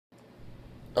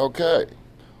Okay.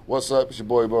 What's up? It's your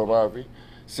boy, Bob Harvey.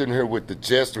 Sitting here with the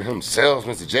Jester himself.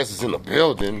 Mr. Jester's in the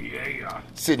building. Yeah.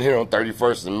 Sitting here on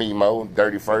 31st and Memo.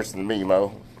 31st and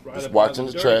Memo. Right Just up watching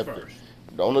by the traffic.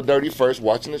 31st. On the 31st,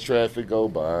 watching the traffic go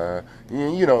by.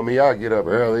 You know me, I get up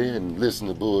early and listen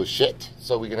to bullshit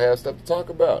so we can have stuff to talk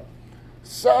about.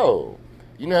 So,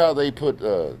 you know how they put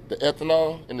the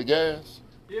ethanol in the gas?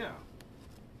 Yeah.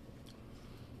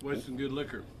 Wasting good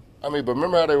liquor. I mean, but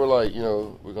remember how they were like,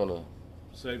 we're going to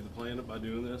Save the planet by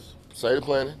doing this. save the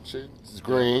planet, shit. It's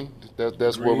green. That's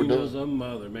what we're Green doing. as a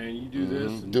mother, man. You do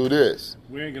this, and Do this.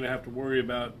 we ain't gonna have to worry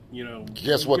about,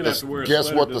 Guess we're what gonna have to wear a the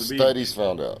sweater to the beach. studies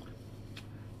found out?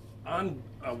 On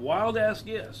a wild ass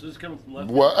guess. This is coming from left.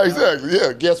 Well, exactly.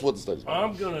 Yeah. Guess what the studies found out?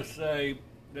 I'm gonna say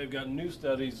they've got new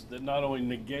studies that not only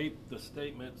negate the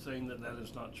statement saying that that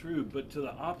is not true, but to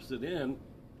the opposite end,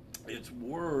 it's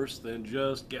worse than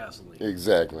just gasoline.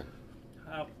 Exactly.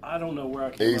 I don't know where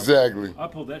I came Exactly. up. I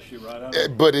pulled that shit right out.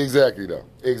 But exactly though.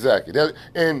 Exactly.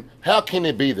 And how can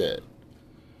it be that?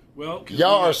 Well, 'cause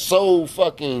Y'all we are got- so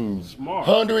fucking Smart.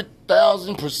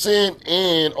 100,000%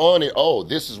 in on it. Oh,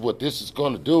 this is what this is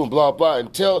going to do, and blah blah,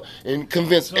 and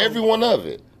convince everyone of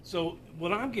it. So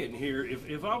what I'm getting here,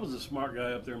 if I was a smart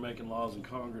guy up there making laws in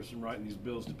Congress and writing these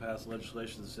bills to pass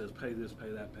legislation that says pay this, pay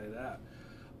that, pay that,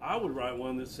 I would write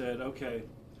one that said, okay,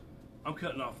 I'm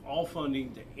cutting off all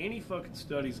funding to any fucking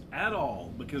studies at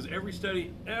all, because every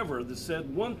study ever that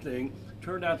said one thing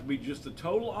turned out to be just the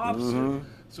total opposite. Mm-hmm.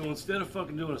 So instead of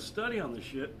fucking doing a study on this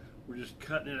shit, we're just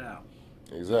cutting it out.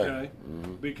 Exactly. Okay?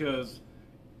 Because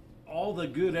all the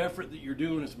good effort that you're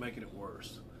doing is making it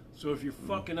worse. So if you're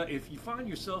fucking up, if you find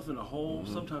yourself in a hole,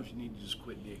 sometimes you need to just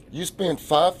quit digging. You spent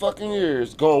 5 fucking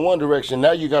years going one direction.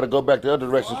 Now you got to go back the other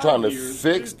direction 5 trying to years,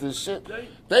 fix dude. this shit. They've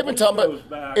They've been talking goes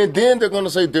about, back. and then they're going to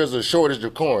say there's a shortage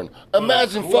of corn.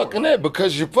 Imagine corn. fucking that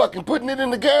because you're fucking putting it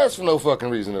in the gas for no fucking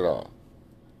reason at all.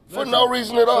 For no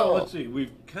reason at So all. let's see.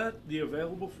 We've cut the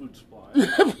available food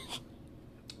supply.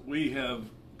 We have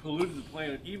polluted the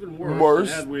planet even worse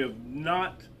than had we have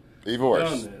not Even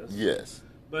worse. done this. Yes.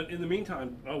 But in the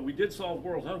meantime, we did solve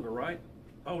world hunger, right?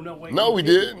 Oh, no, wait. No, we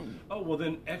didn't. Oh, well,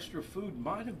 then extra food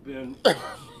might have been.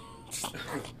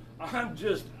 I'm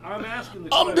asking the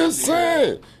question. I'm just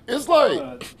saying. It's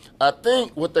like, I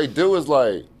think what they do is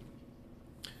like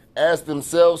ask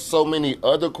themselves so many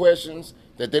other questions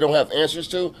that they don't have answers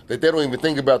to that they don't even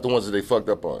think about the ones that they fucked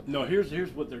up on. No, here's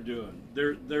what they're doing.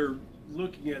 They're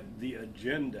looking at the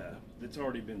agenda that's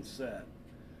already been set,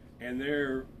 and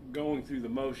they're going through the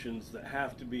motions that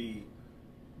have to be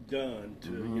done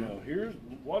to, here's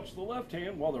watch the left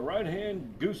hand while the right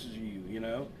hand gooses you,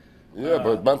 Yeah,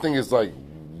 but my thing is like,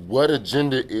 what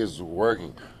agenda is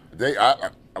working?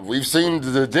 We've seen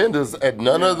the agendas, and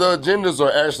none of the agendas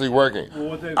are actually working.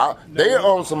 Well, They're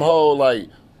on some whole like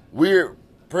we're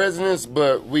presidents,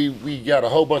 but we got a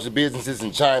whole bunch of businesses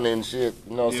in China and shit.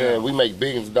 You know what I'm saying? We make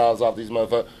billions of dollars off these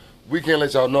motherfuckers. We can't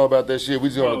let y'all know about that shit. We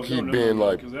just gonna keep being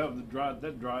like, because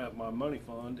that dry up my money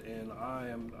fund, and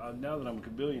now that I'm a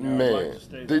billionaire, I'd man. like to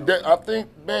stay that way. I think,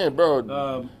 man,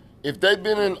 bro. If they've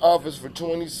been in office for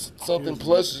 20-something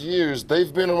plus years,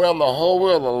 they've been around the whole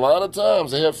world a lot of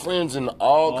times. They have friends in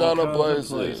all kind of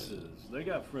places. They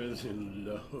got friends in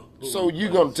low. So you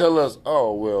gonna tell us,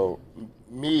 oh well,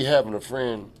 me having a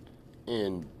friend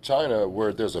in China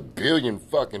where there's a billion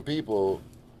fucking people,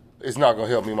 it's not gonna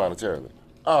help me monetarily.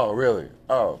 Oh really?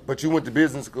 Oh, but you went to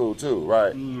business school too,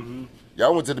 right? Mm-hmm.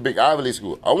 Y'all went to the big Ivy League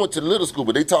school. I went to the little school,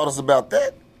 but they taught us about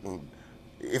that.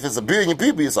 If it's a billion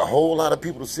people, it's a whole lot of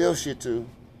people to sell shit to.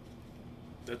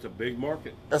 That's a big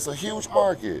market. That's a huge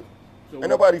market. So Ain't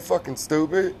nobody fucking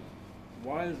stupid.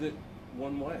 Why is it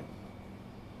one way?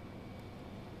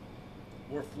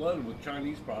 We're flooded with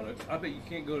Chinese products. I bet you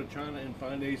can't go to China and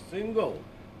find a single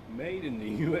made in the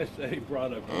USA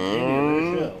product on any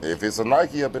of their shelves. If it's a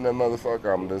Nike up in that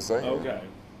motherfucker, I'm just saying. Okay.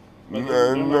 But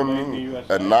they're not made in the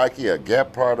USA. A Nike, a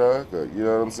Gap product, you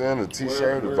know what I'm saying? A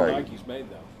T-shirt. Where like, Nike's made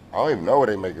though? I don't even know where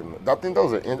they make them. I think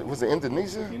those are, was it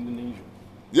Indonesia? Indonesia.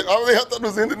 Yeah, I thought it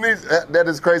was Indonesia. That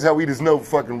is crazy how we just know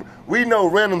we know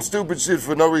random stupid shit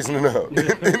for no reason to know.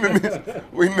 Indonesia,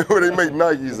 we know where they make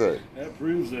Nikes at. That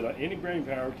proves that any brain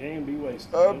power can be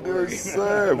wasted. I'm just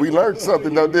saying. We learned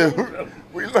something though, didn't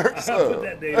we? We learned Put something.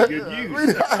 that day to good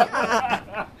use.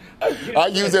 I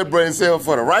use that brain cell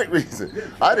for the right reason.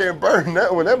 I didn't burn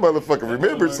that one. That motherfucker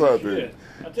remembered something. Shit.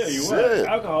 I tell you Shit. what,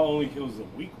 alcohol only kills the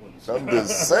weak ones. I'm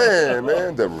just saying,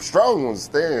 man. The strong ones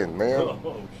stand, man.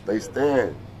 Oh, They shit.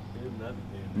 stand. Isn't that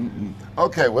the damn-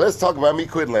 Okay, well, let's talk about me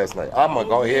quitting last night. I'm going to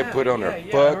go ahead and put on there. I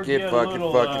heard you had a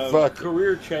little, Fuck it.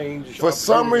 career change. For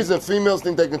some reason, females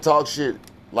think they can talk shit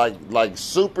Like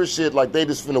super shit, like they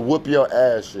just finna whoop your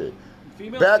ass shit.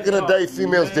 Females Back in did the not. day,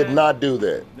 females did Man, not do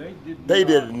that. They did They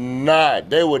did not.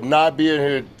 They would not be in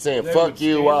here saying, They fuck would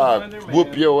you, stand I'll behind their whoop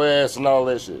man. your ass and all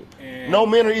that shit. And- No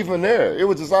men are even there. It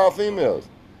was just all females.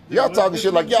 Y'all talking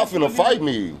shit like y'all finna fight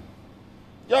me.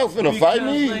 Y'all finna fight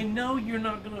Because they me. know you're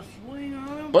not gonna swing on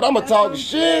them. But I'ma That's talk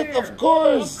unfair. shit, of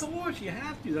course. Of course, you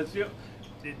have to. That's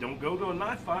don't go to a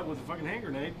knife fight with a fucking hand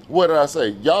grenade. What did I say?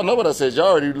 Y'all know what I said. Y'all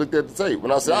already looked at the tape.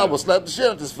 When I said I Yeah. would slap the shit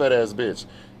out of this fat ass bitch.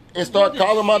 And start What did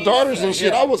calling my she daughters say? and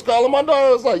shit. Yeah. I was calling my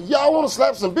daughters like, y'all want to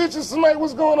slap some bitches tonight?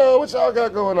 What's going on? What y'all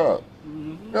got going on?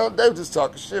 Mm-hmm. You know, they were just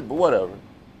talking shit, but whatever.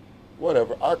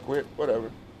 Whatever. I quit.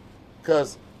 Whatever.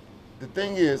 Because the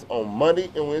thing is, on Monday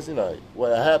and Wednesday night,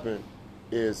 what happened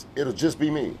is it'll just be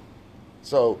me.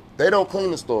 So they don't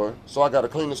clean the store, so I got to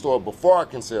clean the store before I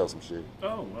can sell some shit.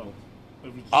 Oh well. It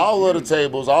was just All of the you.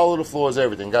 tables, all of the floors,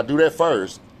 everything. Got to do that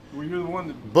first. Well, you're the one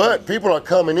that. But people are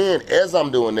coming in as I'm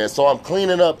doing that, so I'm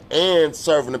cleaning up and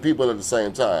serving the people at the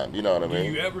same time. You know what I Do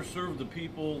mean? you ever serve the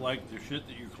people like the shit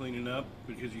that you're cleaning up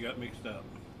because you got mixed up?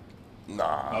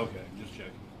 Nah. Okay, just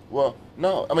checking. Well,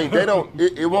 no. I mean, they don't.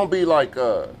 It won't be like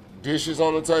dishes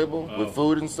on the table Oh. with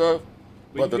food and stuff,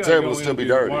 But but the you gotta table go will in still and be do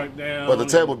dirty. wipe down But the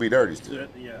table and- be dirty still.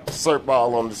 Yeah. Slurp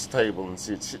all on this table and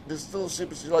shit. This little shit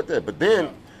like that. But then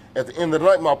at the end of the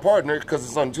night, my partner, because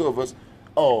it's only two of us,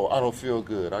 oh, I don't feel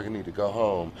good. I need to go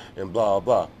home and blah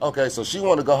blah. Okay, so she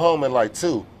want to go home at like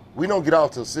 2. We don't get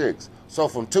off till 6. So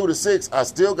from 2 to 6, I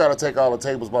still got to take all the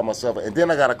tables by myself, and then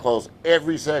I got to close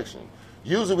every section.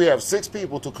 Usually we have 6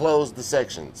 people to close the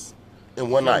sections in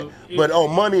one So night. if- But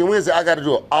on Monday and Wednesday, I got to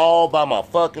do it all by my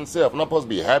fucking self. And I'm supposed to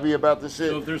be happy about this shit.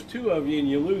 So if there's 2 of you and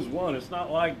you lose one, it's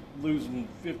not like losing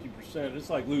 50%. It's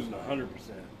like losing 100%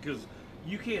 because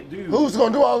you can't do. Who's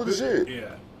going to do all of the shit?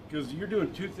 Yeah, because you're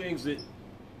doing 2 things that.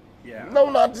 Yeah. No,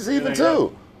 not just even ain't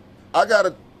 2. I got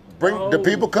to bring the Oh.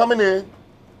 people coming in,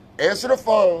 answer the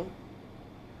phone,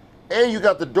 and you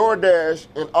got the DoorDash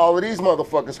and all of these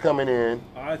motherfuckers coming in,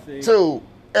 I think too,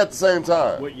 at the same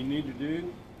time. what you need to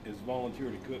do is volunteer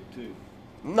to cook too.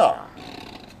 Nah.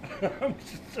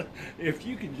 If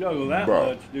you can juggle that Bro,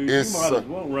 much, dude, you it's, might as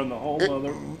well run the whole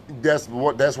mother.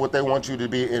 That's what they want you to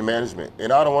be in management.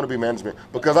 And I don't want to be management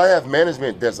because I have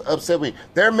management that's upset with me.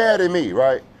 They're mad at me,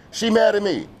 right? She mad at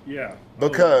me Yeah.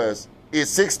 because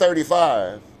it's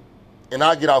 6:35 and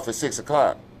I get off at 6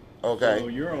 o'clock. Okay. So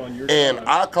you're on your And time.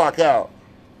 I clock out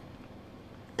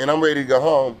and I'm ready to go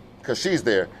home because she's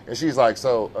there. And she's like,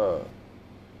 so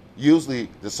usually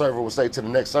the server will say till the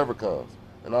next server comes.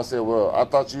 And I said, well, I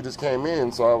thought you just came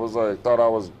in, so I was like, thought I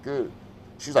was good.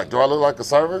 She's like, do I look like a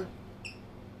server?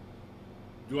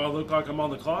 Do I look like I'm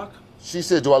on the clock? She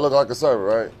said, do I look like a server,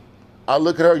 right? I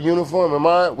look at her uniform and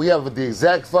mine, we have the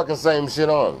exact fucking same shit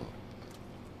on.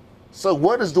 So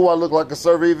what does do I look like a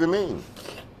server even mean?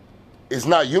 It's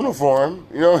not uniform,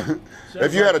 you know?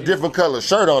 If you had a different color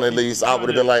shirt on at least, I would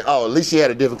have been like, oh, at least she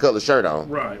had a different color shirt on.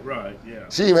 Right, yeah.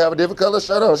 She didn't even have a different color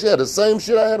shirt on. She had the same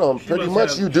shit I had on. She Pretty must much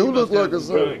have- you she do must look like have a the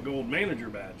server. giant gold manager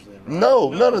badge then, right? No,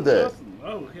 none of that. Nothing. Oh,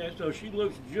 okay, so she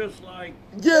looks just like.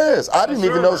 Yes, I didn't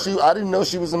even know server. I didn't know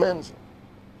she was a manager.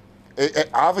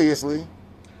 Obviously.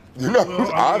 You know, Well, I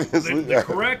mean, obviously. the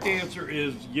correct answer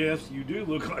is yes, you do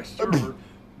look like server.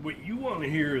 What you want to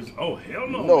hear is, oh hell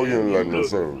no, No, man, you don't like no look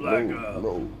server. Like,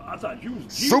 No. I thought you was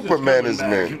Jesus Super coming back.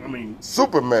 management. I mean,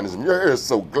 Super management. Your hair is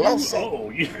so glossy.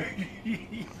 oh, yeah.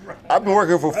 Right. I've been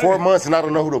working for 4 months and I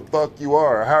don't know who the fuck you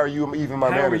are. How are you even my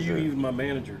How manager? are you even my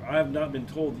manager? I have not been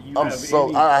told that you I'm have so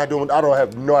any. I don't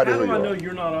have no idea How who do you I know are.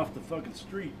 you're not off the fucking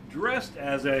street dressed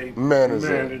as a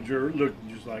Manager.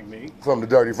 looking just like me? From the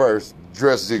Dirty First,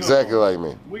 dressed exactly like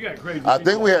me. We got crazy. I think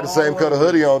people we had the same all color over.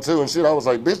 hoodie on too and shit. I was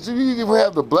like, bitch, do you even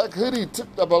have the black hoodie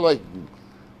tipped up? I'm like,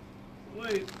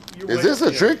 Wait, is this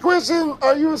a trick question?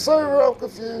 Are you a server? I'm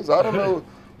confused. I don't know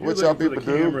You're what y'all looking for people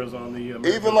the do. cameras on the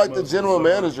Even like the American general Muslim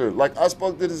manager. Like I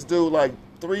spoke to this dude like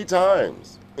 3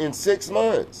 times in 6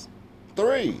 months.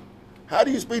 3. How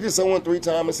do you speak to someone 3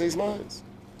 times in 6 months?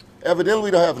 Evidently, we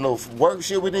don't have no work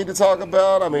shit we need to talk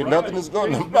about. I mean, nothing is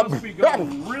going. Things must be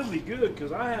going really good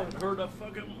because I haven't heard a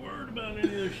fucking word about any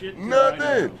of this shit. till right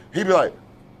Nothing. now. He'd be like,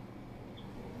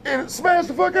 and smash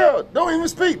the fuck out. Don't even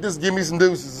speak. Just give me some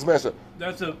deuces and smash it.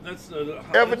 That's a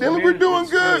Evidently, we're doing management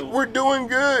good. skill. We're doing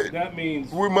good. That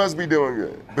means We must be doing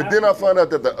good. But then I found out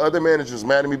that the other manager's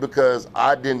mad at me because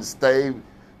I didn't stay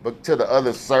but till the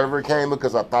other server came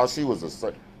because I thought she was a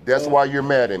server. That's why you're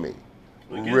mad at me.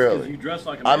 I guess 'cause Really? you dress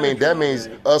like a I mean, that manager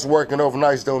means all day. us working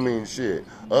overnights don't mean shit.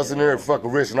 Us in there fucking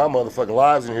risking our motherfucking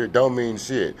lives in here don't mean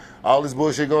shit. All this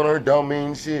bullshit going on here don't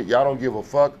mean shit. Y'all don't give a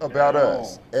fuck about At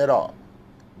us at all.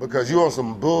 Because you on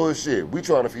some bullshit. We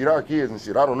trying to feed our kids and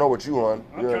shit. I don't know what you on.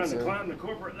 I'm You know trying what to saying? climb the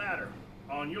corporate ladder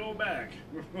on your back.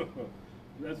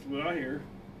 That's what I hear.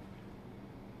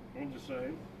 I'm just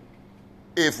saying.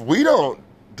 If we don't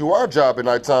do our job at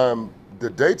nighttime,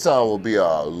 the daytime will be a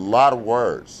lot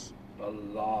worse. A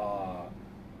lot.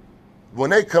 When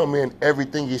they come in,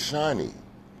 everything is shiny.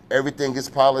 Everything is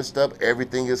polished up.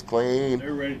 Everything is clean.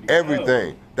 They're ready to go.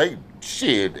 Everything.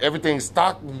 Everything's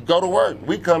stocked. Go to work.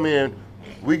 We come in,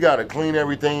 we got to clean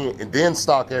everything and then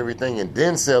stock everything and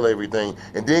then sell everything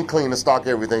and then clean and stock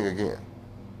everything again.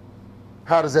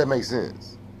 How does that make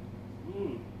sense?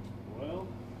 Well,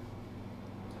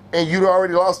 And you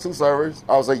already lost 2 servers.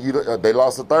 I was like, they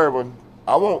lost a 3rd one.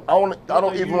 I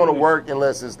don't even want to work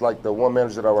unless it's like the one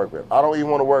manager that I work with. I don't even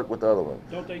want to work with the other one.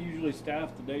 don't they usually staff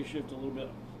the day shift a little bit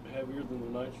heavier than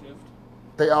the night shift?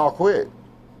 They all quit.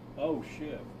 Oh,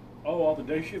 shit. Oh, all the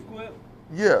day shift quit?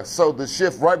 Yeah, so the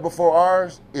shift right before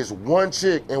ours is 1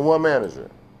 chick and 1 manager.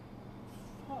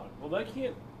 Fuck. Well, they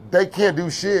can't. They can't do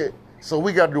shit, so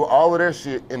we got to do all of their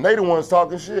shit, and they the ones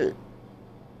talking shit.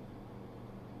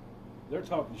 They're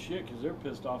talking shit because they're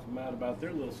pissed off and mad about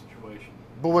their little situation.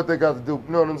 But what they got to do,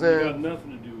 you know what I'm It saying? got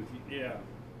nothing to do with you. Yeah.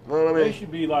 You know what I They mean?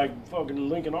 should be like fucking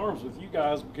linking arms with you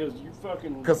guys because you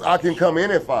fucking. Because I can come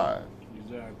in at 5.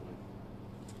 Exactly.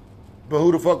 But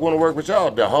who the fuck want to work with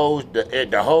y'all? The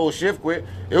whole shift quit.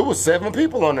 It was 7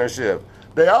 people on their shift.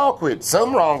 They all quit.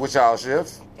 Something wrong with y'all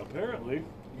shifts. Apparently,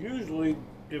 usually,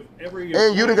 if every.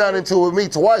 And you done got into it with me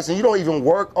twice, and you don't even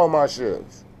work on my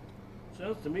shifts.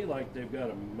 Sounds to me like they've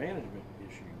got a management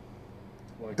issue.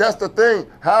 Like, That's the thing.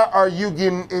 How are you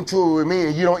getting into it with me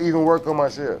and you don't even work on my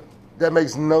shift? That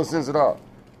makes no sense at all.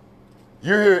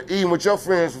 You're here eating with your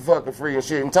friends for fucking free and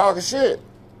shit and talking shit.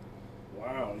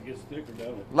 wow, it gets thicker,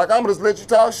 doesn't it? Like, I'm gonna just let you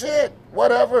talk shit.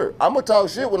 Whatever. I'm gonna talk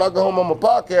shit when I go home on my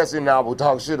podcast and I will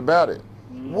talk shit about it.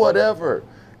 Whatever.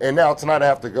 And now tonight I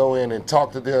have to go in and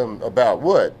talk to them about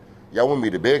what? Y'all want me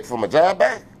to beg for my job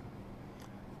back?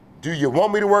 Do you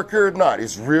want me to work here or not?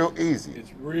 It's real easy.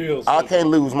 It's real. I can't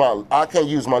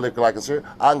use my liquor like a sir.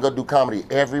 I can go do comedy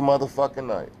every motherfucking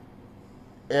night.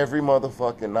 Every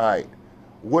motherfucking night.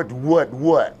 What?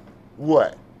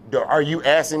 Are you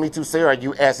asking me to say, or are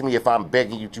you asking me if I'm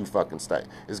begging you to fucking stay?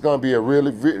 It's gonna be a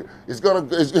it's gonna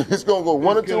go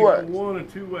one or two ways. One or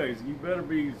two ways. You better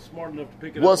be smart enough to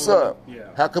pick it What's up. up? Yeah.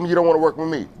 How come you don't want to work with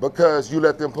me? Because you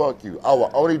let them punk you. I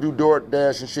will only do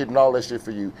DoorDash and shit and all that shit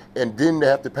for you, and then they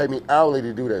have to pay me hourly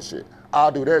to do that shit.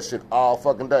 I'll do that shit all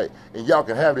fucking day, and y'all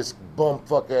can have this bum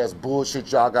fuck ass bullshit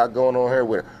y'all got going on here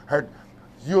with her.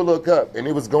 You'll look up, and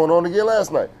it was going on again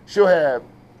last night. She'll have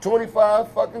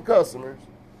 25 fucking customers.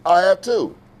 I have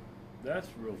 2. That's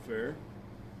real fair.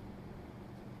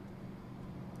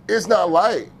 It's not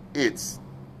like it's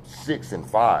 6 and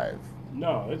 5.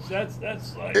 No, that's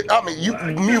like.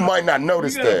 You might not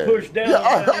notice you gotta that. push down Yeah,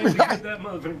 on that end to get that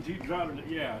motherfucker to drive it.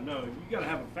 Yeah, no, you gotta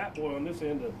have a fat boy on this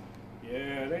end.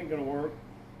 It ain't gonna work.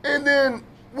 And then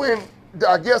when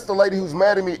I guess the lady who's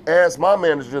mad at me asked my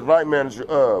manager, the night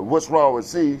manager, what's wrong with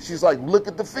C? She's like, look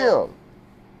at the film.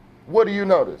 What do you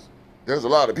notice? There's a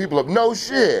lot of people no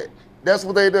shit. That's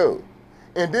what they do.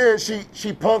 And then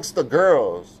she punks the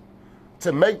girls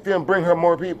to make them bring her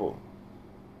more people.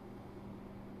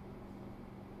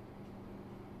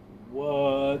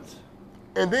 What?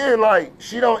 And then like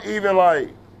she don't even like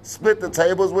split the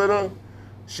tables with them.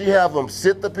 She have them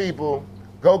sit the people,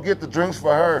 go get the drinks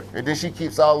for her, and then she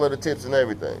keeps all of the tips and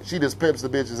everything. She just pimps the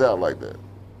bitches out like that.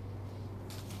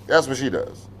 That's what she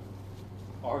does.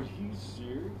 Are you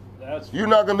serious? That's. You're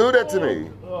not gonna do that to me.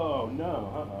 Oh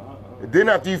no. Then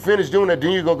after you finish doing that,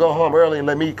 then you gonna go home early and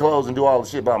let me close and do all the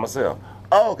shit by myself.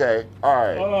 Oh, okay, all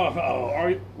right. Are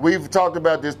you? We've talked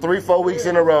about this 3-4 weeks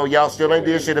in a row. Y'all still ain't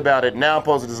did shit about it. Now I'm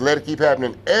supposed to just let it keep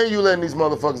happening, and you letting these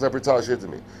motherfuckers up here talk shit to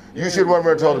me. You should have went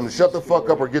over and told them to shut the fuck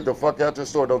up or get the fuck out your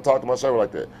store. Don't talk to my server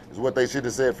like that. Is what they should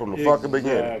have said from the fucking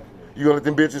beginning. Exactly. You gonna let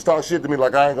them bitches talk shit to me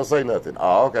like I ain't gonna say nothing.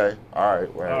 Oh, okay, all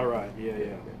right. Well. All right. Yeah.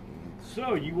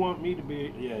 So you want me to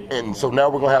be? Yeah. And so now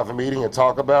we're gonna have a meeting and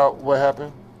talk about what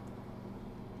happened.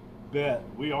 Bet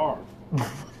we are.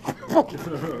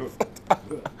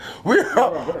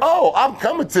 I'm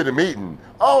coming to the meeting.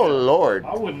 Oh Lord.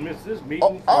 I wouldn't miss this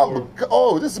meeting.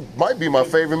 This might be my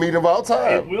favorite meeting of all It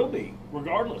time. will be,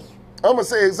 regardless. I'm gonna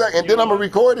say exactly, and then I'm gonna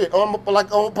record it on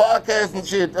podcast and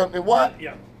shit. What?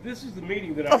 Yeah, this is the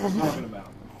meeting that I was talking about.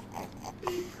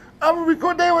 I'm gonna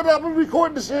record that. I'm gonna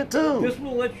record the shit too. This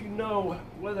will let you know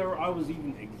whether I was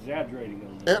even exaggerating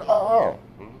on this.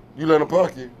 And you let them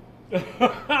punk you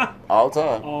all the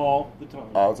time. All the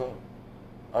time. All the time.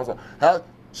 All the time.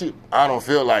 I don't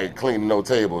feel like cleaning no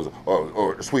tables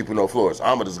or sweeping no floors.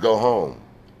 I'm gonna just go home.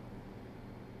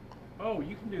 Oh,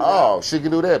 you can do that. Oh, she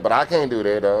can do that, but I can't do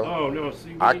that though. Oh no,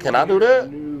 see, Can I do that?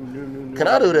 No. Can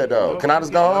I do that though? No, Can I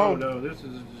just go home? No, this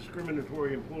is a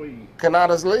discriminatory employee. Can I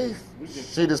just leave?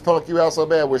 She just punk you out so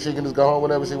bad where she can just go home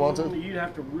whenever she wants to? You'd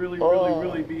have to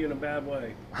really be in a bad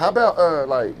way. How about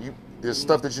there's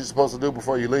stuff that you're supposed to do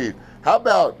before you leave. How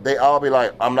about they all be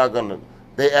like, I'm not gonna,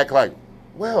 they act like,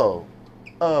 well,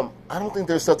 I don't think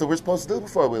there's stuff that we're supposed to do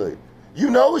before we leave. You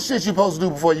know what shit you're supposed to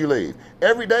do before you leave.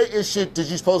 Every day is shit that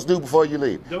you're supposed to do before you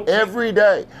leave. Every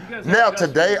day. Now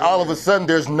today, all of a sudden,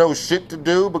 there's no shit to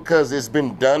do because it's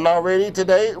been done already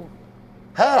today?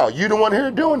 How? You the one here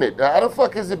doing it. How the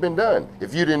fuck has it been done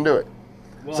if you didn't do it?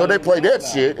 Well, so they play that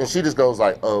shit, and she just goes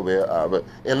like, oh, man,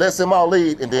 and lets them all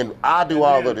leave, and then I do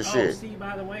all of the shit. See,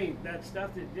 by the way, that stuff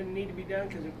that didn't need to be done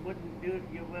because it wouldn't do it,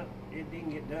 it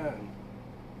didn't get done.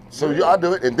 So I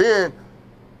do it, and then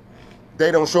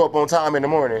they don't show up on time in the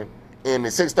morning, and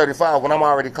at 6:35 when I'm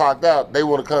already clocked out, they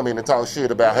want to come in and talk shit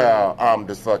about how I'm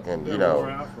just fucking,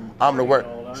 I'm the work.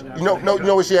 You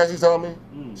know what she actually told me?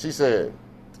 She said,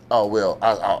 oh, well,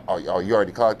 you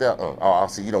already clocked out? I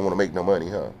see you don't want to make no money,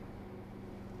 huh?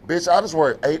 Bitch, I just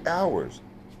work 8 hours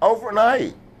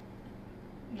overnight.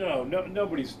 No,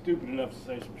 nobody's stupid enough to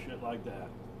say some shit like that.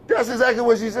 That's exactly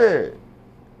what she said.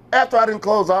 After I didn't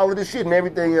close all of this shit and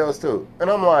everything else too. And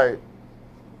I'm like,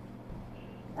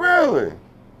 really?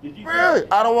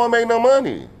 Really? I don't want to make no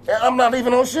money. And I'm not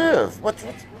even on shift. What?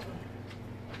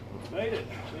 Made it.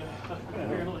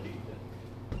 Really?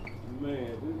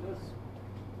 Man, dude,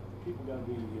 people gotta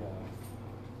be.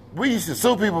 We used to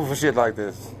sue people for shit like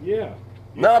this. Yeah.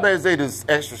 Nowadays they just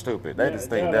extra stupid. They just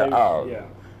think that,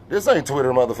 this ain't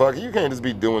Twitter, motherfucker. You can't just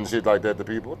be doing shit like that to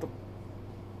people. What the?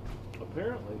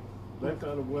 Apparently, they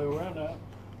found a way around that.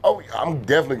 Oh, I'm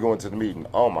definitely going to the meeting.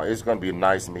 Oh my, it's gonna be a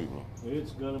nice meeting.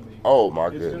 It's gonna be. Oh my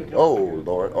goodness. Oh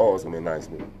Lord. Oh, it's gonna be a nice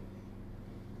meeting.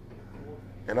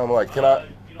 And I'm like, can I?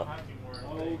 You don't have to be more.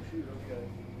 Oh shoot. Okay.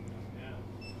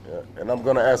 Yeah. And I'm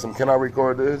gonna ask him, can I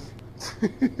record this?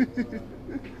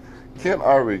 Can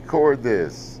I record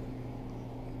this?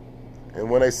 And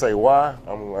when they say why,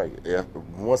 I'm like, yeah.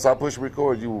 Once I push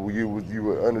record, you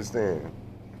would understand.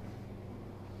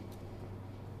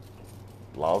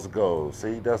 Lost gold.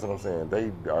 See, that's what I'm saying. They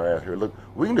are out here. Look,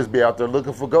 we can just be out there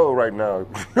looking for gold right now.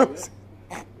 That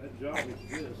job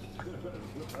exists.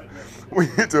 We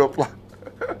need to apply.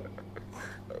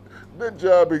 That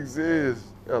job exists.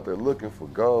 Out there looking for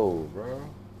gold, bro.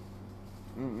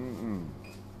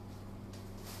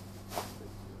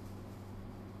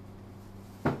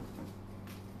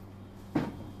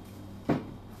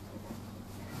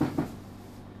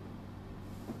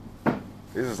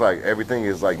 It's just like everything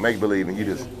is like make believe, and you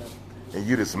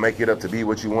just make it up to be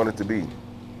what you want it to be.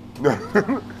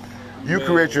 You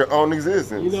create your own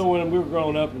existence. You know, when we were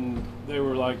growing up, and they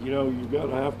were like, you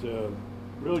gotta have to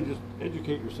really just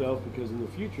educate yourself because in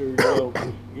the future,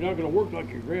 you're not gonna work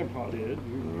like your grandpa did.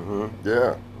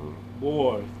 Yeah.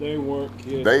 Boy, they weren't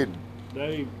kidding.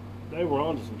 They were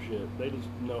onto some shit. They just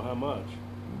know how much.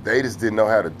 They just didn't know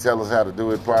how to tell us how to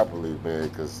do it properly, man.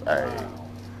 Because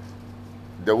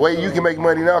the way you can make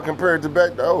money now compared to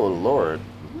back, oh Lord,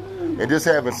 and just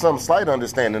having some slight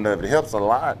understanding of it helps a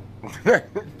lot.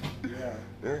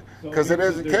 Because so in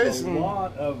education, there's a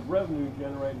lot of revenue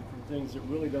generated from things that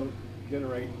really don't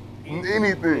generate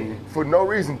anything for no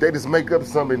reason. They just make up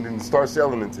something and start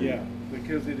selling it to you. Yeah,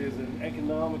 because it is an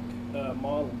economic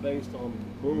model based on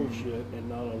bullshit and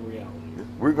not on reality.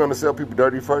 We're going to sell people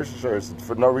dirty furniture shirts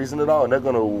for no reason at all, and they're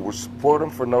going to support them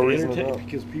for no reason at all.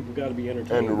 Because people got to be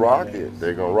entertained. And rock it.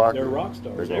 They're going to rock it. They're rock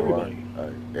stars. Everybody.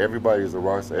 Everybody is a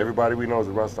rock star. Everybody we know is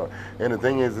a rock star. And the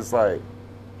thing is, it's like,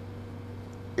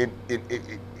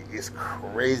 it's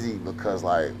crazy because,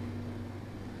 like,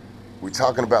 we're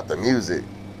talking about the music.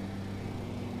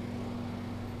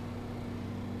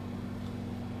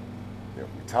 We're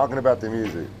talking about the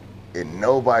music, and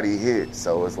nobody hits,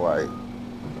 so it's like,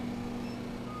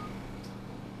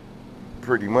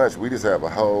 pretty much we just have a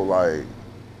whole like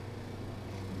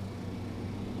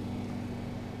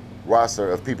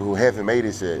roster of people who haven't made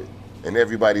it yet, and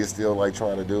everybody is still like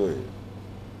trying to do it.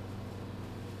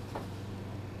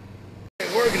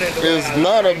 It's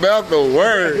not about the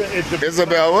work. It's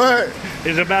about what?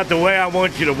 It's about the way I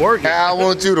want you to work it. I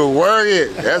want you to work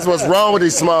it. That's what's wrong with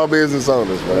these small business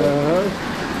owners, man.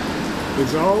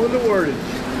 It's all in the wording.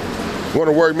 Want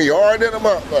to work me hard in a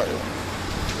motherfucker.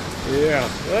 Yeah.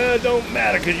 Well, it don't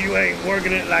matter because you ain't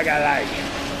working it like I like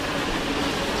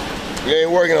it. You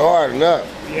ain't working hard enough.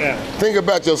 Yeah. Think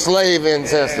about your slave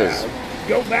ancestors. Yeah.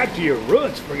 Go back to your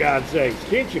roots, for God's sake.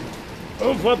 Can't you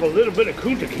oomph up a little bit of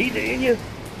Kunta Kinte in you?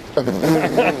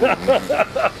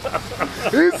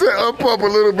 He said, up a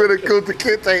little bit of Kunta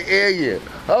Kinte in you.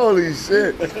 Holy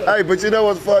shit. Hey, but you know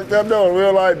what's fucked up though, in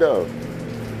real life though?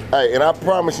 Hey, and I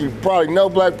promise you, probably no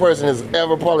black person has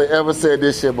ever said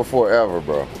this shit before, ever,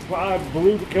 bro. I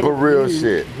believe it. But real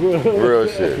shit. Real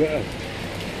shit.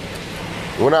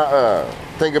 When I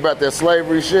think about that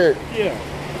slavery shit, yeah,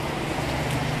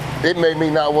 it made me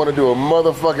not want to do a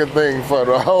motherfucking thing for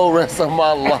the whole rest of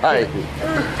my life.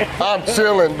 I'm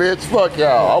chilling, bitch. Fuck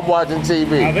y'all. I'm watching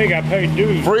TV. I think I paid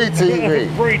dues. Free TV.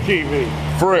 Free TV.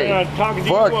 Free. And I'm talking to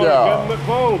Fuck you on y'all. the government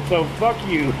phone, so fuck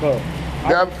you.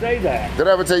 I can say that. Did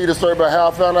I ever tell you the story about how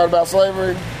I found out about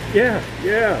slavery? Yeah.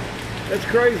 That's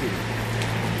crazy.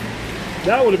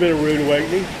 That would have been a rude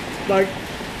awakening. Like,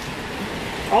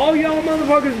 all y'all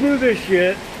motherfuckers knew this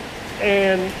shit,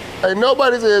 and Hey,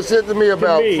 nobody said shit to me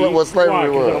about what slavery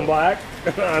was. I'm black.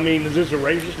 I mean, is this a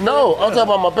racist? No, I'm talking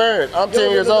about my parents. I'm 10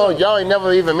 years old. Y'all ain't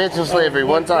never even mentioned slavery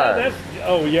one time.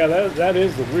 That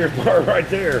is the weird part right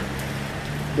there.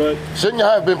 But shouldn't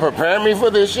y'all have been preparing me for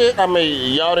this shit? I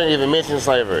mean, y'all didn't even mention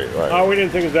slavery. Right? Oh, we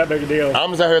didn't think it was that big a deal. I'm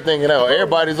just out here thinking, oh,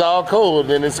 everybody's all cool.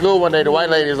 Then in school one day, the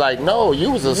white lady's like, no, you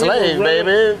was a slave,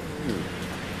 baby.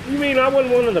 You mean I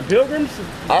wasn't one of the pilgrims?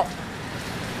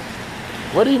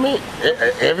 What do you mean?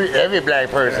 Every black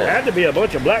person. There had to be a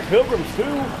bunch of black pilgrims too.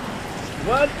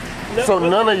 What? So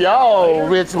none of y'all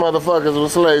rich motherfuckers were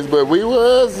slaves, but we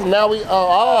was. Now we.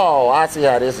 Oh, I see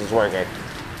how this is working.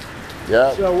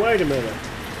 Yeah. So wait a minute.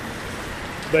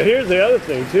 But here's the other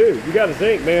thing too. You got to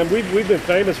think, man. We've been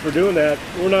famous for doing that.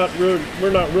 We're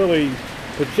not really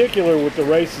particular with the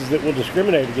races that we'll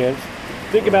discriminate against.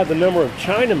 Think about the number of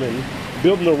Chinamen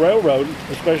building the railroad,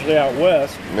 especially out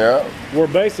west. Yeah. Were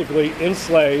basically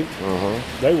enslaved.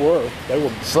 Mm-hmm. They were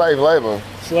slave labor.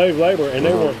 Slave labor, and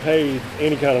they weren't paid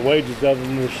any kind of wages other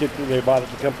than the shit that they bought at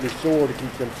the company store to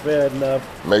keep them fed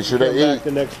enough. Make sure they back eat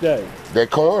the next day. That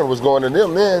corn was going to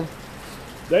them then.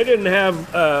 They didn't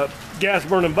have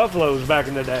gas-burning buffaloes back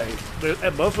in the day.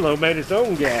 That buffalo made its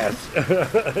own gas.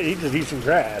 He just eat some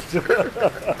grass. They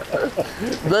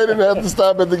didn't have to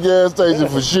stop at the gas station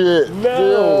for shit.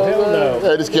 No, hell no.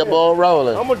 They just kept on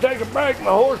rolling. I'm gonna take a break. My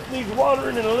horse needs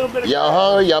watering and a little bit of Y'all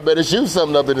hungry? Y'all better shoot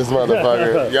something up in this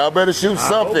motherfucker. Y'all better shoot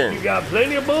something. You got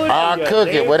plenty of bullets. I'll cook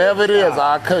it. Whatever it is,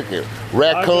 I'll cook it.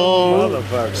 Raccoon,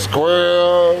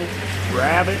 squirrel,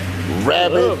 rabbit,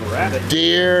 rabbit,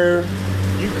 deer.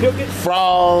 You cook it?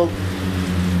 Frog.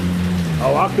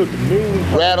 Oh, I'll cook the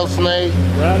mean. Rattlesnake.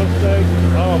 Rattlesnake.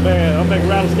 Oh man, I'll make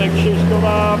rattlesnake shish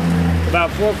kebab about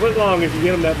 4 foot long if you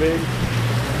get them that big.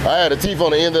 I had a teeth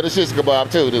on the end of the shish kebab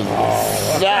too.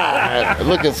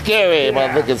 Looking scary,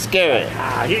 man. Looking scary.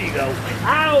 Here you go.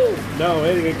 Ow! No,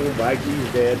 it ain't gonna bite you,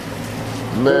 he's dead.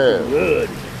 Man. Good.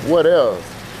 What else?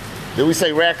 Did we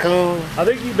say raccoon? I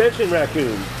think you mentioned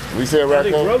raccoon. We said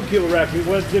raccoon? I think roadkill raccoon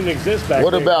didn't exist back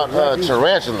What then. about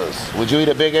tarantulas? Would you eat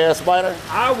a big ass spider?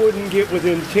 I wouldn't get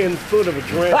within 10 foot of a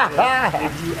tarantula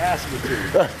if you asked me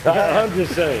to. I'm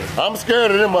just saying. I'm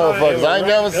scared of them motherfuckers. I ain't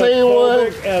never seen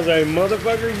one. As a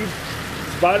motherfucker,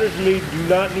 spiders do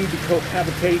not need to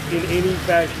cohabitate in any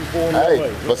fashion, form, or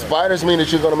way. But spiders mean that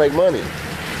you're going to make money.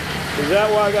 Is that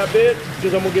why I got bit?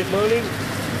 Because I'm going to get money?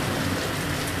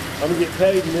 I'm going to get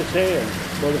paid in this hand.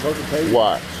 Motherfucker paid.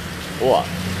 Watch.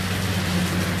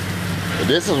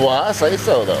 This is why I say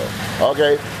so, though.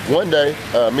 Okay, one day,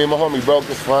 me and my homie broke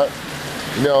as fuck.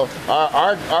 You know,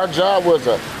 our job was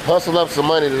to hustle up some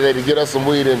money today to get us some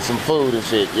weed and some food and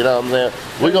shit. You know what I'm saying?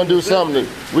 We're going to do something.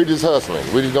 We just hustling.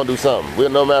 We just going to do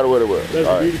something. No matter what it was. That's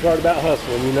the beauty part about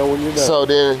hustling. You know when you're done. So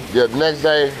then, the next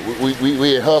day,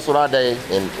 we had hustled our day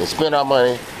and spent our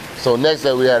money. So next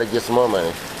day, we had to get some more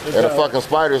money. And the fucking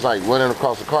spiders, like, went in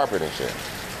across the carpet and shit.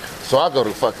 So I go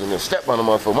to fucking step on the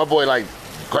motherfucker. My boy, like,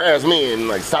 grabs me and,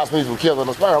 like, stops me from killing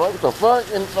the spider. I'm like, what the fuck?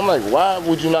 And I'm like, why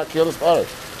would you not kill the spider?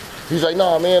 He's like,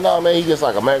 nah, man. He gets,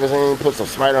 like, a magazine, puts some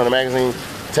spider on the magazine,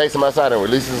 takes him outside and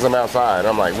releases him outside.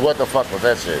 I'm like, what the fuck was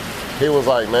that shit? He was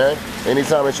like, man,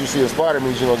 anytime that you see a spider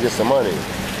means you're gonna get some money.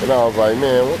 And I was like,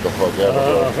 man, what the fuck ever,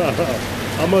 bro?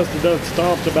 I must have done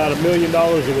stomped about $1 million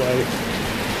away.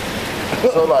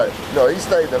 So, like, he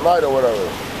stayed the night or whatever.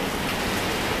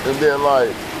 And then, like,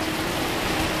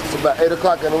 it's about 8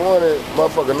 o'clock in the morning,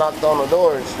 motherfucker knocked on the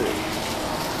door and shit.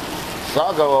 So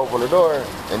I go open the door,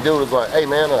 and dude was like, hey,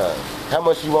 man, how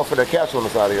much you want for that couch on the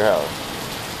side of your house?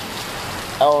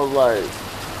 I was like,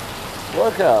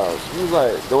 what couch? He was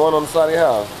like, the one on the side of your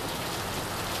house.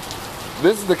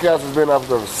 This is the couch that's been up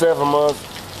for 7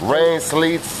 months. Rain,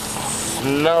 sleet,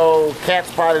 snow,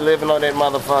 cats probably living on that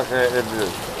motherfucker.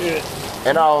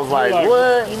 And I was like,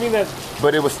 what? You mean that?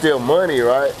 But it was still money,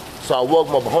 right? So I woke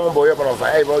my homeboy up and I was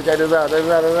like, hey, bro, check this out, this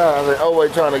out, this out. I was like, oh,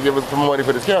 wait, trying to give us some money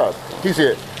for this couch. He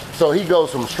said, so he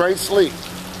goes from straight sleep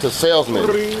to salesman.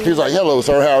 He's like, hello,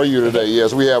 sir, how are you today?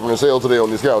 Yes, we having a sale today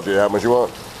on this couch here. How much you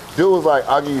want? Dude was like,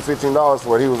 I'll give you $15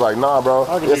 for it. He was like, nah, bro,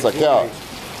 it's a couch.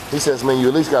 He says, man, you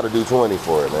at least got to do 20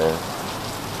 for it, man.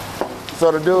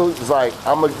 So the dude was like,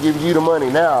 I'm going to give you the money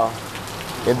now,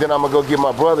 and then I'm going to go get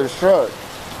my brother's truck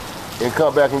and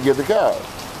come back and get the couch.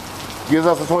 Gives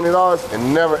us the $20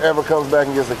 and never ever comes back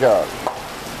and gets the couch.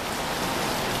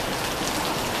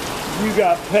 You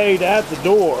got paid at the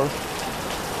door.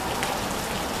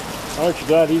 Aren't you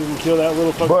glad he didn't kill that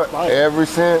little fucking spider? Ever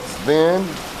since then,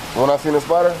 when I seen a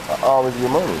spider, I always get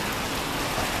money.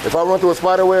 If I run through a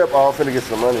spider web, I'm finna get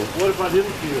some money. What if I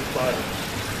didn't see a spider?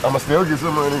 I'ma still get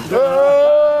some money.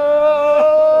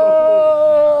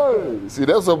 See,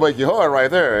 that's what make you hard right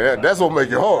there. Yeah, that's what make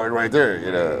you hard right there,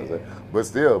 you know. But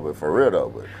still, but for real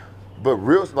though, but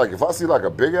real, like if I see like a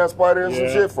big ass spider and some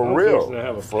shit, for real,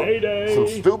 some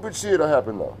stupid shit'll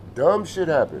happen though. Dumb shit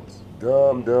happens.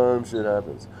 Dumb shit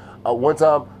happens. One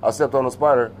time I stepped on a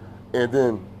spider, and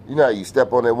then you know how you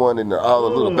step on that one and all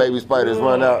the little baby spiders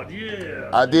run out. Yeah.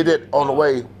 I did it on the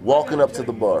way walking up to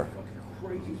the bar.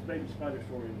 Craziest baby spider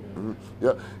story in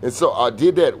there. Yeah, and so I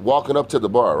did that walking up to the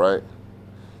bar, right?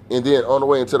 And then on the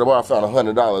way into the bar, I found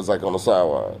 $100 like on the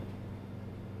sidewalk.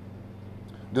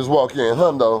 Just walk in,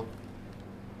 hundo.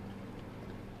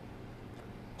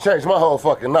 Changed my whole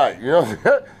fucking night, you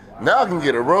know? Now I can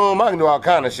get a room, I can do all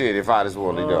kind of shit if I just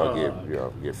want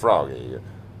to get froggy.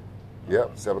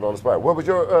 Yep, stepping on the spider. What was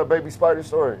your baby spider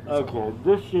story? Okay,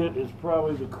 this shit is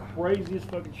probably the craziest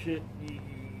fucking shit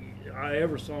I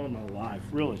ever saw in my life.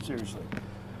 Really, seriously.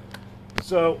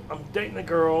 So, I'm dating a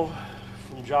girl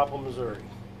from Joplin, Missouri.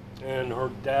 And her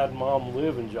dad and mom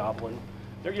live in Joplin.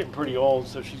 They're getting pretty old,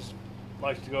 so she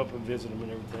likes to go up and visit them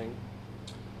and everything.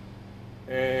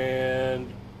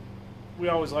 And we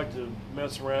always like to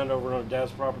mess around over on her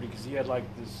dad's property because he had like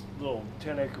this little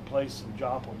 10-acre place in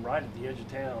Joplin right at the edge of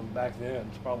town back then.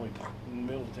 It's probably in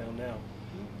the middle of town now.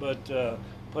 But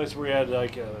place where he had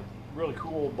like a really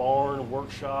cool barn, a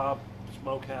workshop,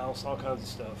 smokehouse, all kinds of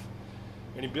stuff.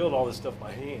 And he built all this stuff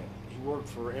by hand. He worked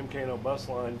for MKO Bus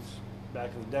Lines back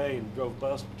in the day and drove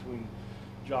bus between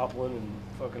Joplin and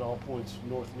fucking all points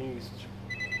north and east.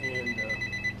 And I'm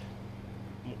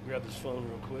gonna grab this phone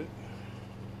real quick.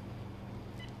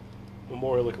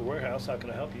 Memorial Liquor Warehouse, how can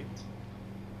I help you?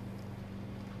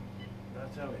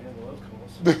 That's how we handle those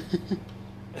calls.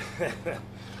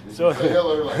 So,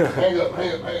 hello, like, hang up.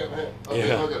 Okay,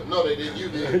 yeah. hang up. No, they didn't. You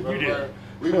did. You did.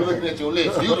 We were looking at your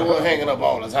list. You the one hanging up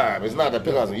all the time. It's not the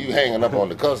customer. You hanging up on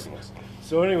the customers.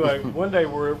 So anyway, one day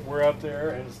we're out there,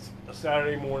 and it's a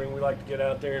Saturday morning. We like to get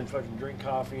out there and fucking drink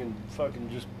coffee and fucking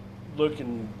just look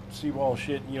and see all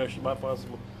shit. You know, she might find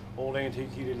some old antique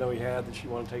he didn't know he had that she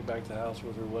wanted to take back to the house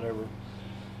with her or whatever.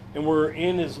 And we're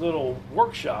in his little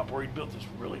workshop where he built this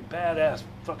really badass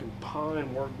fucking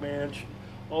pine workbench,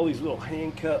 all these little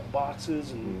hand-cut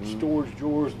boxes and storage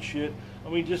drawers and shit. I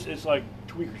mean, just it's like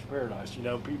tweaker's paradise, you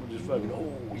know. People just fucking,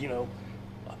 oh, you know.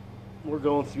 We're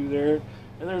going through there,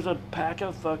 and there's a pack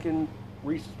of fucking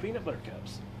Reese's peanut butter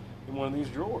cups in one of these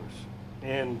drawers.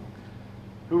 And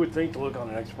who would think to look on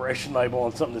an expiration label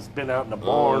on something that's been out in the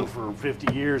barn for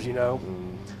 50 years, you know?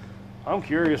 I'm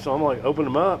curious, so I'm like, open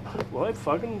them up. Well, they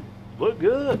fucking look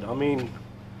good. I mean,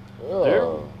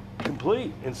 they're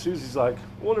complete. And Susie's like,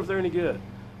 I wonder if they're any good.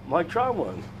 I'm like, try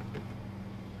one.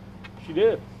 She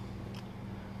did.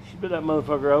 She bit that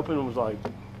motherfucker open and was like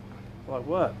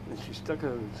what? And she stuck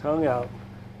her tongue out,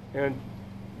 and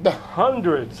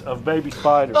hundreds of baby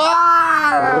spiders.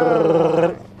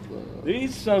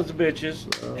 These sons of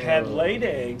bitches had laid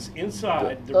eggs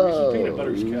inside the Reese's peanut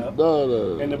butter's cup,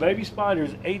 and the baby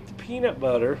spiders ate the peanut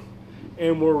butter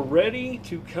and were ready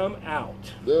to come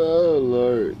out. Oh,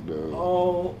 Lord, no.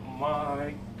 Oh,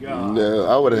 my God. No,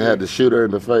 I would have had to shoot her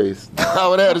in the face. I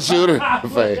would have had to shoot her in the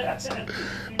face.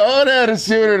 I would have had to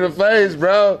shoot her in the face,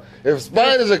 bro. If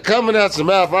spiders are coming out your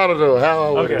mouth, I don't know how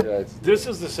I would have. Okay, this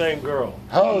is the same girl.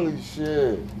 Holy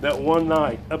shit. That one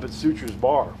night up at Suture's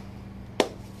Bar,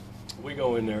 we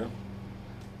go in there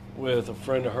with a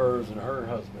friend of hers and her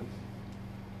husband,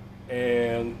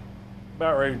 and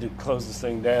about ready to close this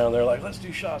thing down. They're like, let's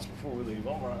do shots before we leave.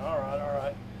 All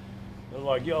right. They're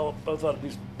like, y'all both ought to do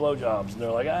some blowjobs. And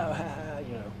they're like,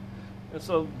 you know. And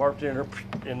so bartender,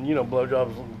 and you know,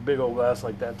 blowjobs, big old glass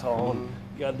like that tall, and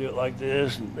you gotta do it like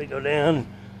this, and they go down, and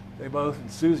they both,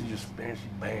 and Susie just, man, she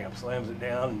bam, slams it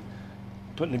down, and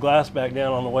putting the glass back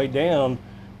down on the way down,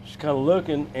 she's kind of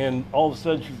looking, and all of a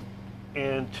sudden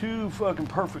and two fucking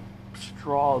perfect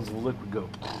straws of liquid go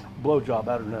blowjob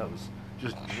out her nose.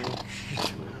 Just.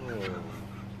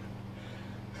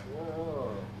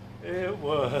 Oh. It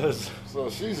was. So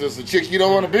she's just a chick you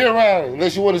don't want to be around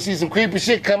unless you want to see some creepy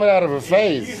shit coming out of her You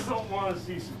face. don't want to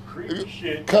see some creepy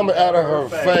shit Coming out of her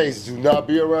face. Do not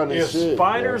be around this If shit.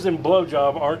 spiders and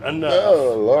blowjob aren't enough,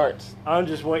 Oh, Lord. I'm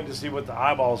just waiting to see what the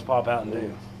eyeballs pop out and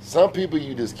do. Some people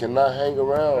you just cannot hang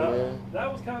around, man.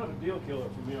 That was kind of a deal killer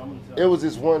for me, I'm going to tell It you. was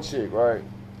this one chick, right?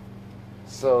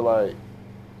 So, like,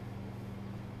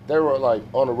 they were, like,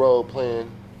 on the road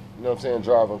playing, you know what I'm saying,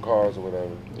 driving cars or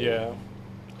whatever. Yeah.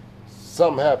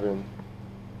 Something happened,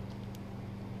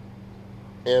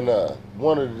 and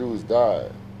one of the dudes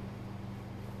died.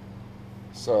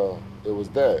 So, it was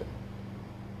that.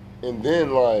 And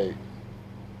then, like,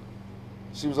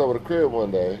 she was over the crib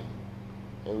one day,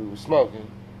 and we were smoking,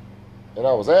 and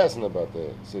I was asking about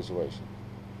that situation.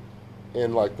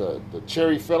 And, like, the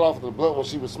cherry fell off the blunt when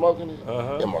she was smoking it,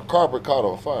 and my carpet caught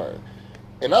on fire.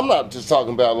 And I'm not just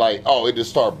talking about, like, oh, it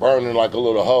just started burning like a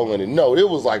little hole in it. No, it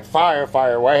was like fire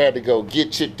where I had to go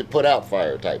get shit to put out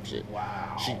fire type shit.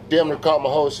 Wow. She damn near caught my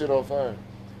whole shit on fire.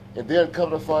 And then come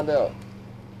to find out,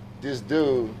 this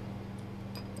dude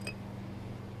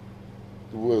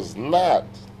was not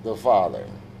the father.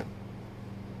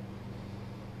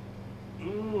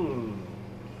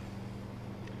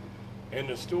 And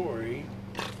the story.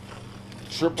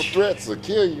 Triple threats will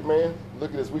kill you, man.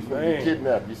 Look at this, we finna Man. get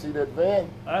kidnapped. You see that van?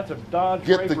 That's a Dodge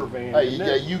Get the Raper van. hey, isn't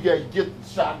yeah, it? you gotta get the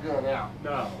shotgun out.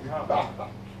 No.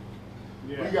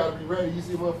 Yeah. We gotta be ready. You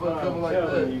see motherfucker I'm coming like that.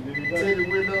 telling you, dude, that-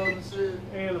 Tinted windows and shit.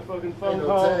 And the fucking Ain't phone no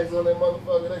call. tags on that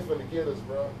motherfucker. They finna get us,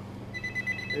 bro.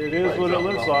 It is what it Drop it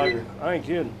looks off like. here. I ain't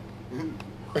kidding.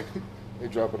 They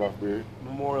drop it off, beard.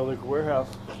 Memorial Liquor Warehouse.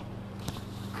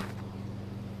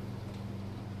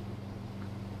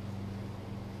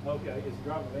 Okay, is he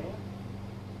driving a van?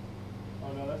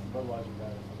 Oh no, that's the Budweiser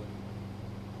guy.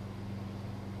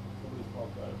 Somebody's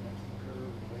parked right up next to the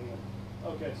curb van.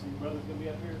 Okay, so your brother's gonna be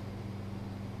up here?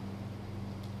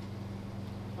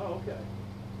 Oh, okay.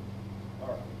 All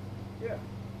right. Yeah.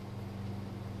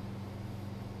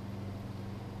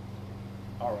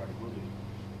 All right, we'll do.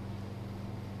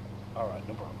 All right,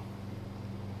 no problem.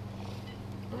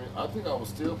 I mean, I think I was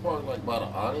still parked like by the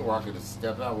awning where I could just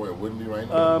step out where it wouldn't be raining.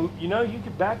 You know, you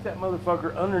could back that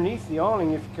motherfucker underneath the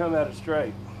awning if you come at it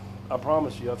straight. I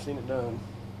promise you, I've seen it done.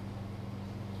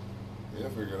 Yeah,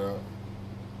 figure it out.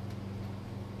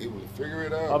 It would figure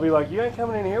it out. I'll be like, you ain't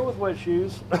coming in here with wet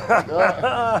shoes.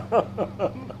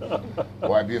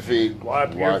 Wipe your feet.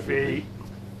 Wipe your feet.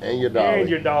 And your dolly. And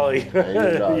your dolly. And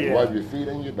your dolly. Yeah. Wipe your feet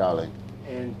and your dolly.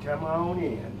 And come on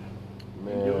in.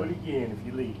 Man. And do it again if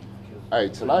you leave. Hey,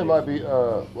 tonight might be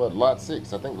lot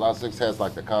 6. I think lot 6 has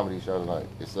like the comedy show tonight.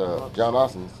 It's John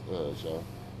Austin's show.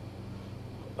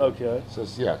 Okay. So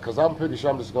yeah, cause I'm pretty sure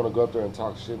I'm just gonna go up there and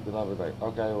talk shit. Then I'll be like,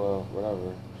 okay, well,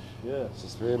 whatever. Yeah.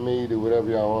 Suspend me, do whatever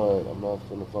y'all want. I'm not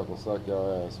finna fucking suck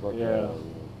y'all ass. Fuck Yeah. y'all.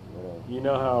 Whatever. You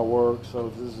know how it works. So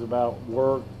if this is about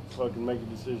work, fucking make a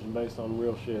decision based on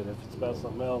real shit. If it's about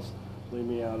something else, leave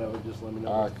me out of it. Just let me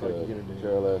know I what the fuck you're could gonna do.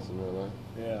 care less in real life.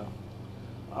 Yeah.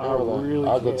 I Real life. really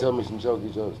I'll go can't. tell me some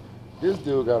jokey jokes. This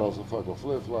dude got on some fucking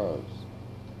flip flops.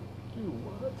 Dude,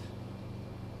 what?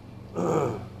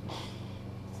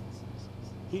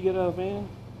 He get out of the van?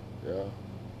 Yeah.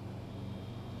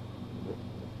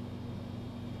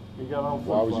 He got on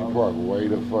Why would you flip-flops. park way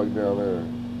the fuck down there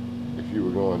if you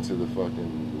were going to the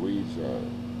fucking weed shop?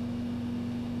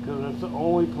 Because it's the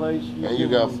only place you And you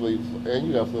got flip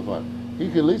flop. He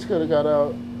could at least could have got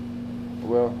out.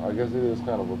 Well, I guess it is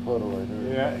kind of a puddle right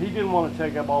there. Yeah, he didn't want to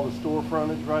take up all the store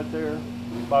frontage right there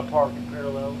by parking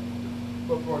parallel.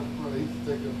 What part of the front? He used to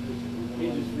take up this shit.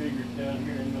 He just figured down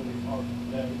here ain't nobody parking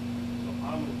today, so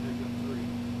I'm going to pick up 3.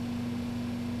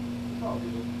 It's all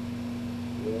good.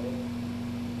 Yeah.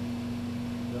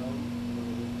 Dumb.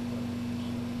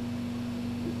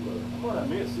 I'm going to have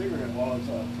me a cigarette while it's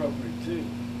appropriate too.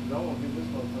 Because I want to give this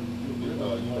motherfucker a good You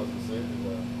must have said it.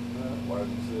 Why did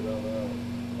you say it out loud?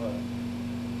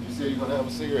 You said you're gonna have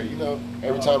a cigarette. You know,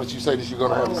 every time that you say that you're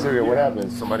gonna have a cigarette, what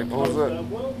happens? Somebody pulls up.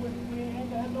 Well, we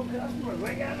ain't got no customers. We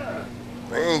ain't got none.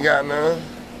 They ain't got none.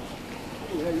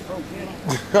 Yeah, you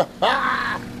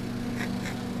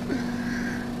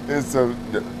okay? It's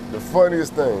the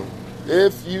funniest thing.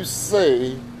 If you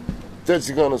say that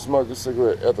you're gonna smoke a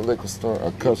cigarette at the liquor store,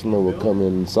 a customer will come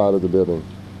inside of the building.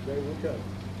 They will come.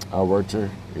 Our worker,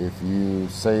 if you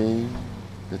say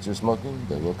that you're smoking,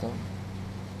 they will come.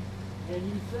 And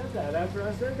you said that after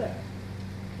I said that.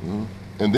 Mm-hmm.